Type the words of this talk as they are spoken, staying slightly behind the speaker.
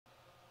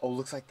Oh,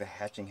 looks like the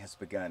hatching has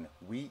begun.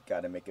 We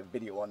gotta make a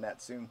video on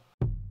that soon.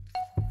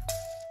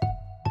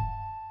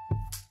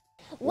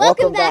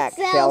 Welcome back,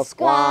 Shell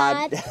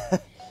Squad.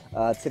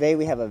 Today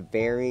we have a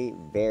very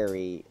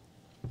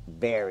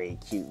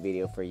cute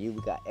video for you.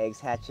 We got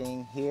eggs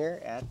hatching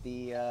here at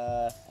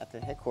the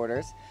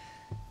headquarters.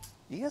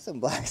 You got some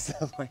black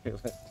stuff on your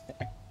lip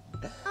there.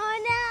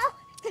 Oh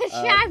no, the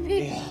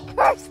Sharpie! Yeah.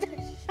 Curse the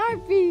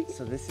Sharpie!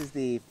 So this is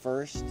the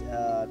first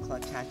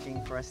clutch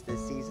hatching for us this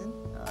season.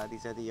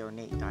 These are the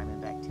ornate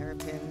diamondback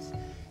terrapins,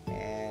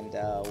 and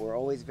we're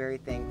always very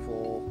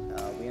thankful.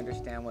 We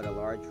understand what a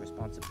large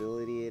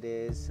responsibility it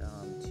is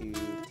to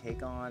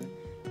take on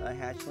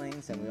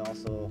hatchlings, and we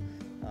also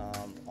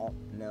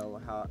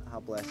know how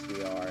blessed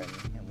we are,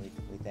 and we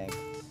thank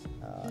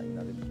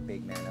the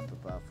big man up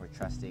above for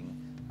trusting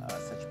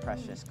such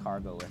precious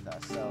cargo with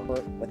us.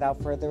 So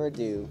without further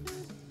ado,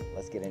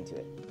 let's get into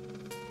it.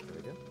 Here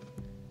we go.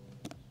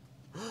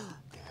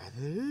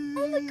 There it is.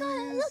 Oh my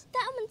god, look,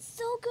 that one's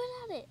so good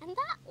at it. And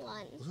that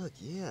one. Look,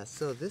 yeah,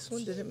 so this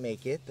one didn't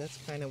make it. That's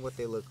kind of what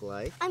they look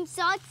like. I'm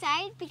so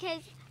excited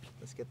because...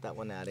 Let's get that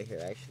one out of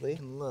here, actually.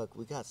 And look,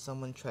 we got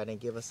someone trying to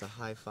give us a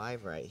high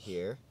five right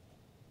here.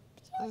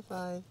 High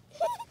five.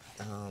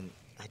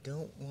 I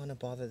don't want to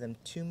bother them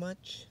too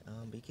much,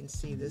 but you can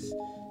see this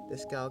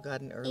gal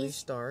got an early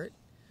start.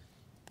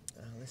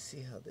 Let's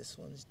see how this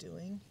one's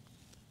doing.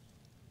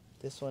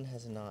 This one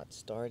has not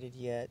started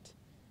yet,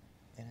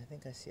 and I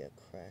think I see a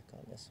crack on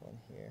this one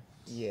here.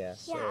 Yeah.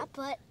 So, yeah,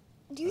 but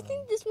do you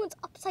think this one's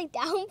upside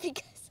down?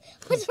 Because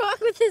what's wrong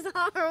with his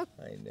arm?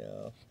 I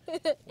know.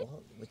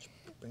 Well, which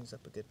brings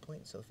up a good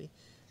point, Sophie.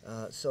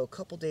 So a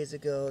couple days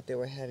ago, they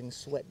were having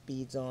sweat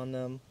beads on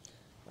them.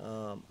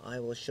 I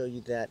will show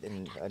you that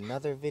in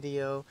another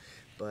video,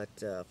 but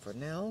for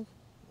now,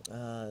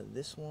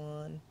 this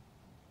one,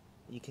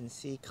 you can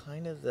see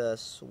kind of the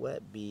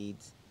sweat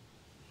beads.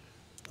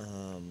 I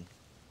don't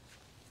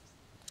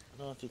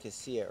know if you can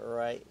see it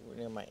right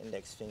near my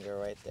index finger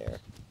right there.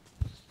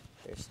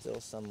 There's still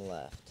some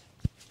left.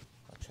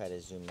 I'll try to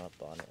zoom up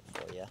on it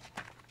for you.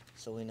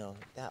 So we know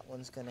that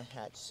one's gonna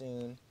hatch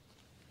soon.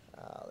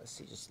 Let's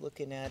see, just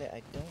looking at it,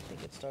 I don't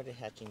think it started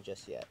hatching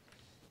just yet.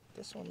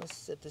 This one, let's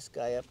set this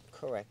guy up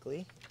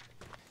correctly.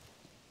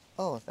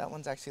 Oh, that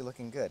one's actually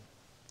looking good.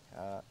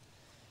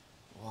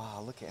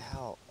 Wow, look at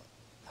how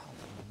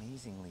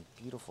amazingly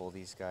beautiful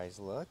these guys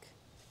look.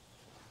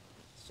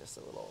 It's just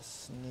a little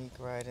sneak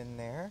right in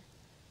there.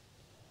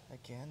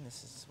 Again,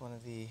 this is one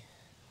of the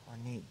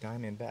ornate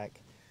diamondback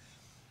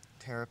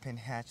terrapin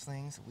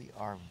hatchlings we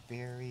are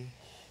very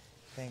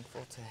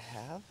thankful to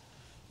have.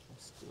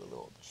 Let's do a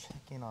little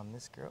check-in on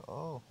this girl.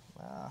 Oh,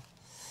 wow.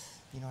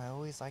 I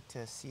always like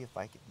to see if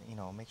I can,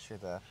 make sure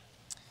to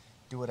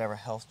do whatever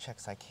health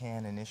checks I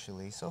can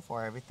initially. So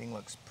far, everything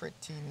looks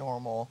pretty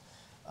normal.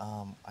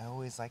 I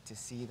always like to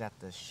see that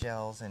the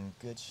shell's in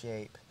good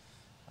shape.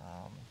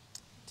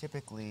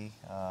 Typically,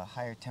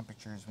 higher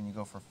temperatures when you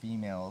go for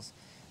females,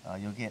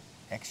 you'll get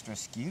extra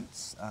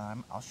scutes.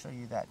 I'll show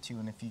you that too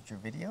in a future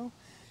video.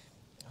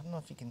 I don't know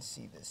if you can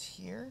see this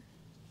here,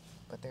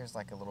 but there's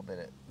like a little bit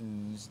of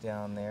ooze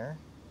down there.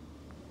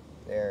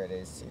 There it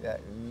is. See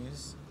that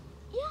ooze?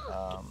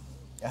 Yeah.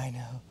 I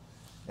know.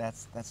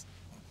 That's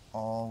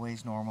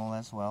always normal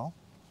as well.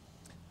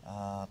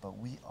 But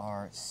we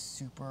are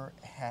super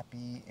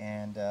happy,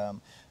 and I'm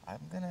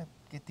gonna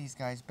get these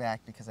guys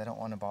back because I don't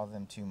want to bother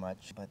them too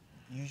much. But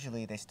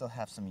usually they still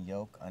have some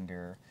yolk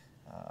under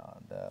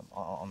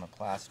on the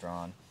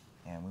plastron,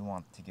 and we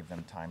want to give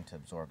them time to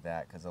absorb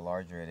that because the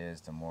larger it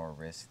is, the more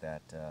risk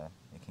that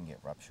it can get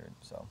ruptured.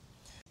 So,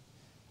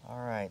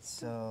 all right.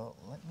 So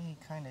let me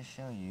kind of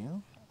show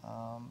you.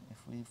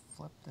 If we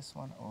flip this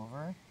one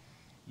over,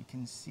 you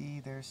can see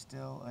there's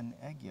still an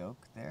egg yolk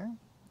there.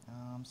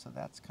 So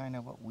that's kind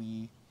of what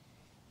we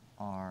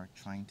are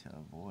trying to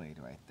avoid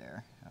right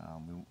there.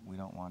 We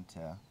don't want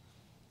to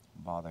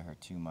bother her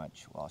too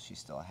much while she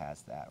still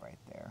has that right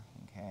there,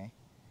 okay?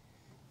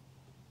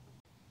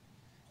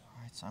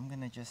 Alright, so I'm going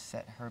to just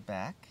set her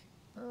back.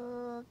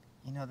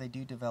 They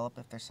do develop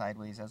if they're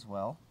sideways as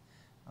well.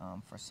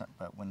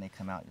 But when they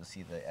come out, you'll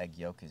see the egg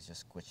yolk is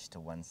just squished to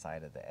one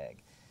side of the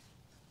egg.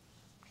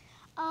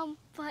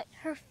 But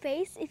her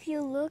face, if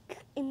you look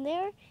in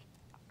there,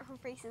 her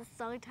face is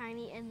so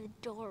tiny and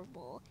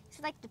adorable.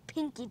 It's like the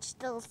pinkage,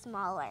 still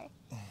smaller.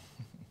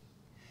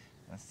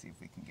 Let's see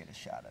if we can get a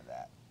shot of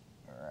that.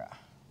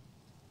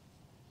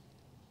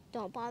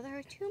 Don't bother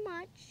her too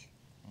much.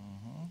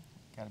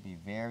 Got to be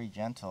very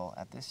gentle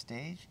at this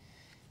stage.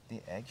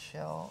 The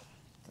eggshell,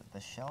 the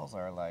shells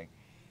are like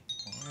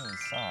really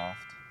soft.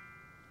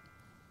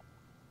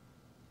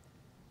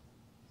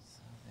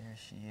 So there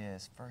she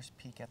is. First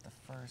peek at the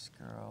first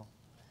girl.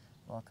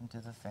 Welcome to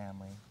the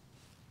family.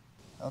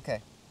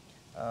 Okay.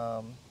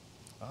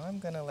 I'm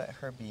gonna let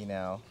her be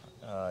now.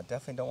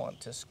 Definitely don't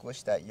want to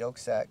squish that yolk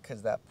sac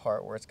because that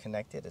part where it's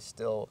connected is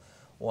still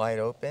wide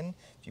open.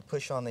 If you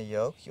push on the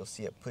yolk, you'll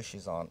see it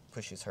pushes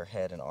her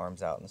head and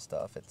arms out and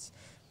stuff. It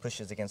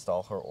pushes against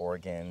all her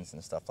organs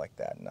and stuff like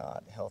that.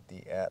 Not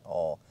healthy at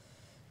all.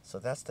 So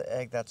that's the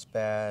egg. That's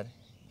bad.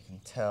 You can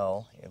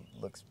tell, it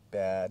looks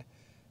bad.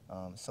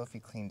 Sophie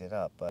cleaned it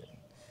up, but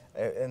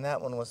and that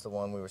one was the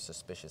one we were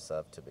suspicious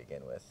of to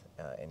begin with,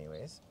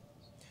 anyways.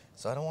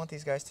 So I don't want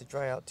these guys to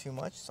dry out too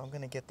much, so I'm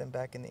gonna get them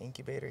back in the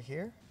incubator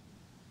here.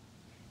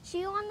 See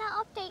you on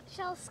the update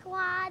show,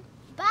 squad.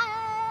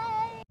 Bye.